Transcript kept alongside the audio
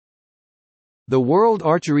The World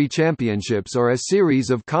Archery Championships are a series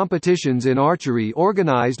of competitions in archery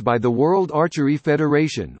organized by the World Archery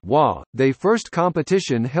Federation (WA). Their first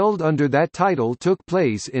competition held under that title took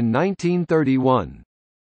place in 1931.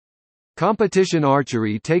 Competition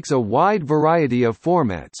archery takes a wide variety of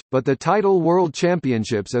formats, but the title World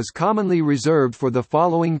Championships is commonly reserved for the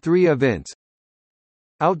following three events: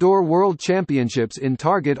 Outdoor World Championships in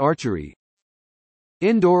Target Archery,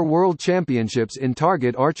 Indoor World Championships in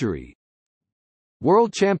Target Archery,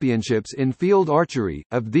 World Championships in Field Archery.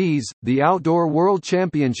 Of these, the Outdoor World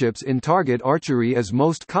Championships in Target Archery is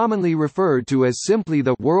most commonly referred to as simply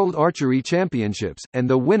the World Archery Championships, and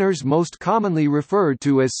the winners most commonly referred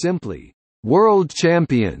to as simply World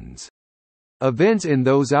Champions. Events in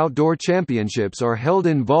those outdoor championships are held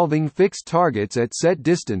involving fixed targets at set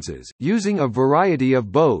distances, using a variety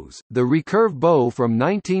of bows, the recurve bow from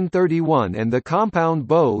 1931 and the compound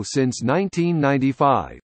bow since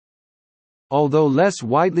 1995. Although less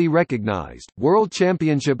widely recognized, World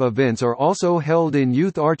Championship events are also held in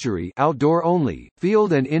youth archery, outdoor only.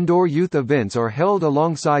 Field and indoor youth events are held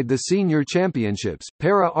alongside the senior championships,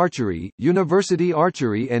 para-archery, university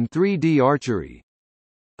archery and 3D archery.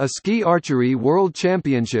 A Ski Archery World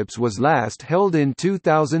Championships was last held in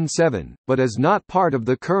 2007, but is not part of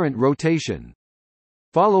the current rotation.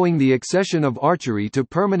 Following the accession of archery to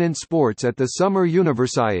permanent sports at the Summer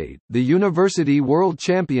Universiade, the University World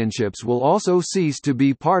Championships will also cease to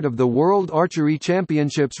be part of the World Archery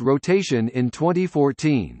Championships rotation in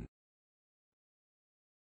 2014.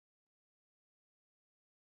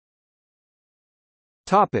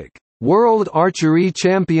 Topic: World Archery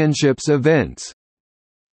Championships events.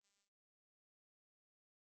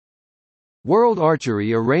 World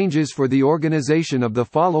Archery arranges for the organization of the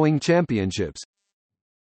following championships: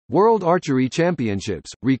 World Archery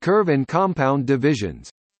Championships, recurve and compound divisions.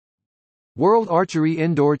 World Archery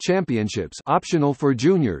Indoor Championships, optional for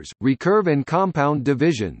juniors, recurve and compound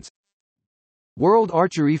divisions. World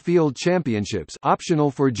Archery Field Championships,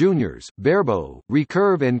 optional for juniors, barebow,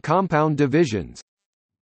 recurve and compound divisions.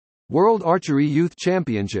 World Archery Youth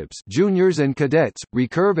Championships, juniors and cadets,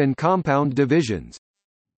 recurve and compound divisions.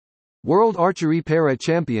 World Archery Para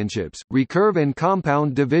Championships, recurve and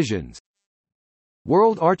compound divisions.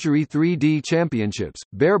 World Archery 3D Championships,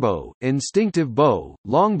 barebow, instinctive bow,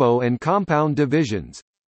 longbow and compound divisions.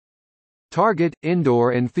 Target,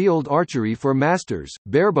 indoor and field archery for masters,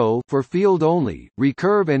 barebow for field only,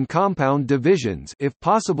 recurve and compound divisions if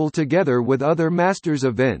possible together with other masters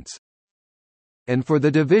events. And for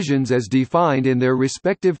the divisions as defined in their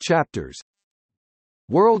respective chapters.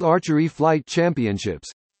 World Archery Flight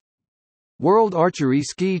Championships, World Archery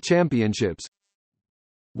Ski Championships,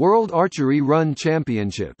 World Archery Run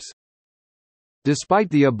Championships. Despite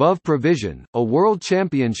the above provision, a World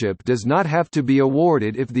Championship does not have to be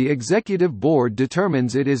awarded if the Executive Board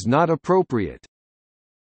determines it is not appropriate.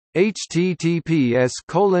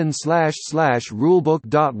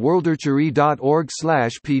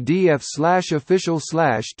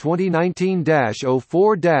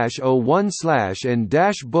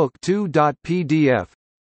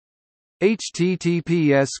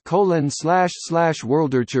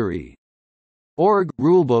 https://worldarchery.org,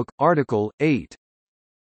 Rulebook, Article 8.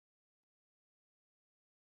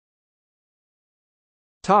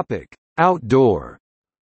 Topic: Outdoor.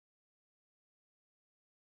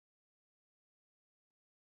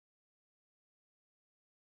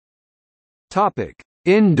 Topic: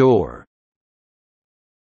 Indoor.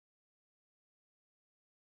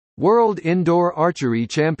 World Indoor Archery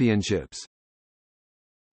Championships.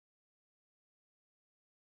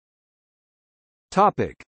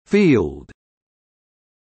 Topic: Field.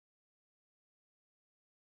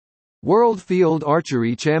 World Field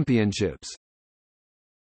Archery Championships.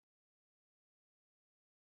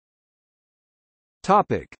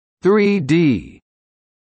 Topic: 3D.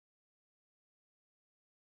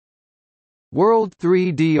 World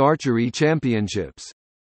 3D Archery Championships.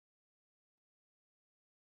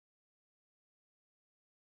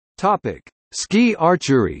 Topic: Ski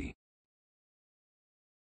Archery.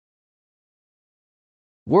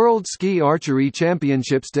 World Ski Archery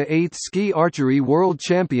Championships to 8th Ski Archery World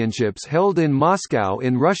Championships held in Moscow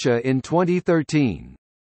in Russia in 2013.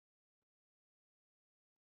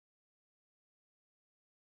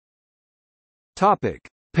 Topic: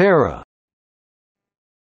 Para.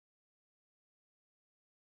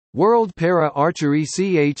 World Para Archery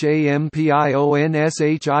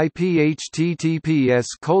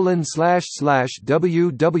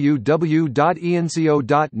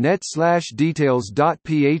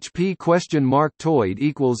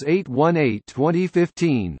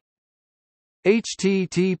 2015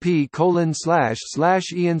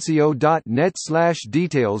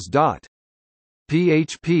 http://enco.net/details.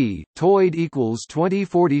 php toid equals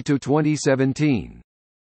 2040 to 2017.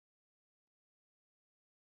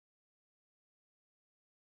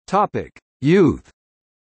 Topic: Youth.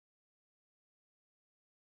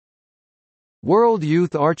 World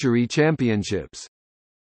Youth Archery Championships.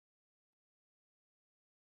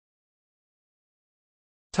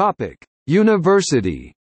 Topic: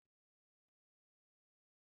 University.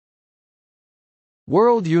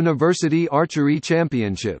 World University Archery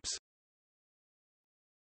Championships.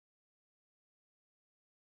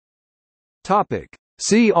 Topic: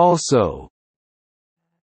 See also: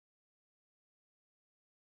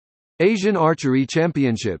 Asian Archery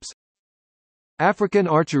Championships, African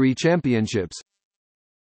Archery Championships,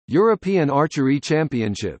 European Archery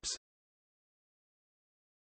Championships.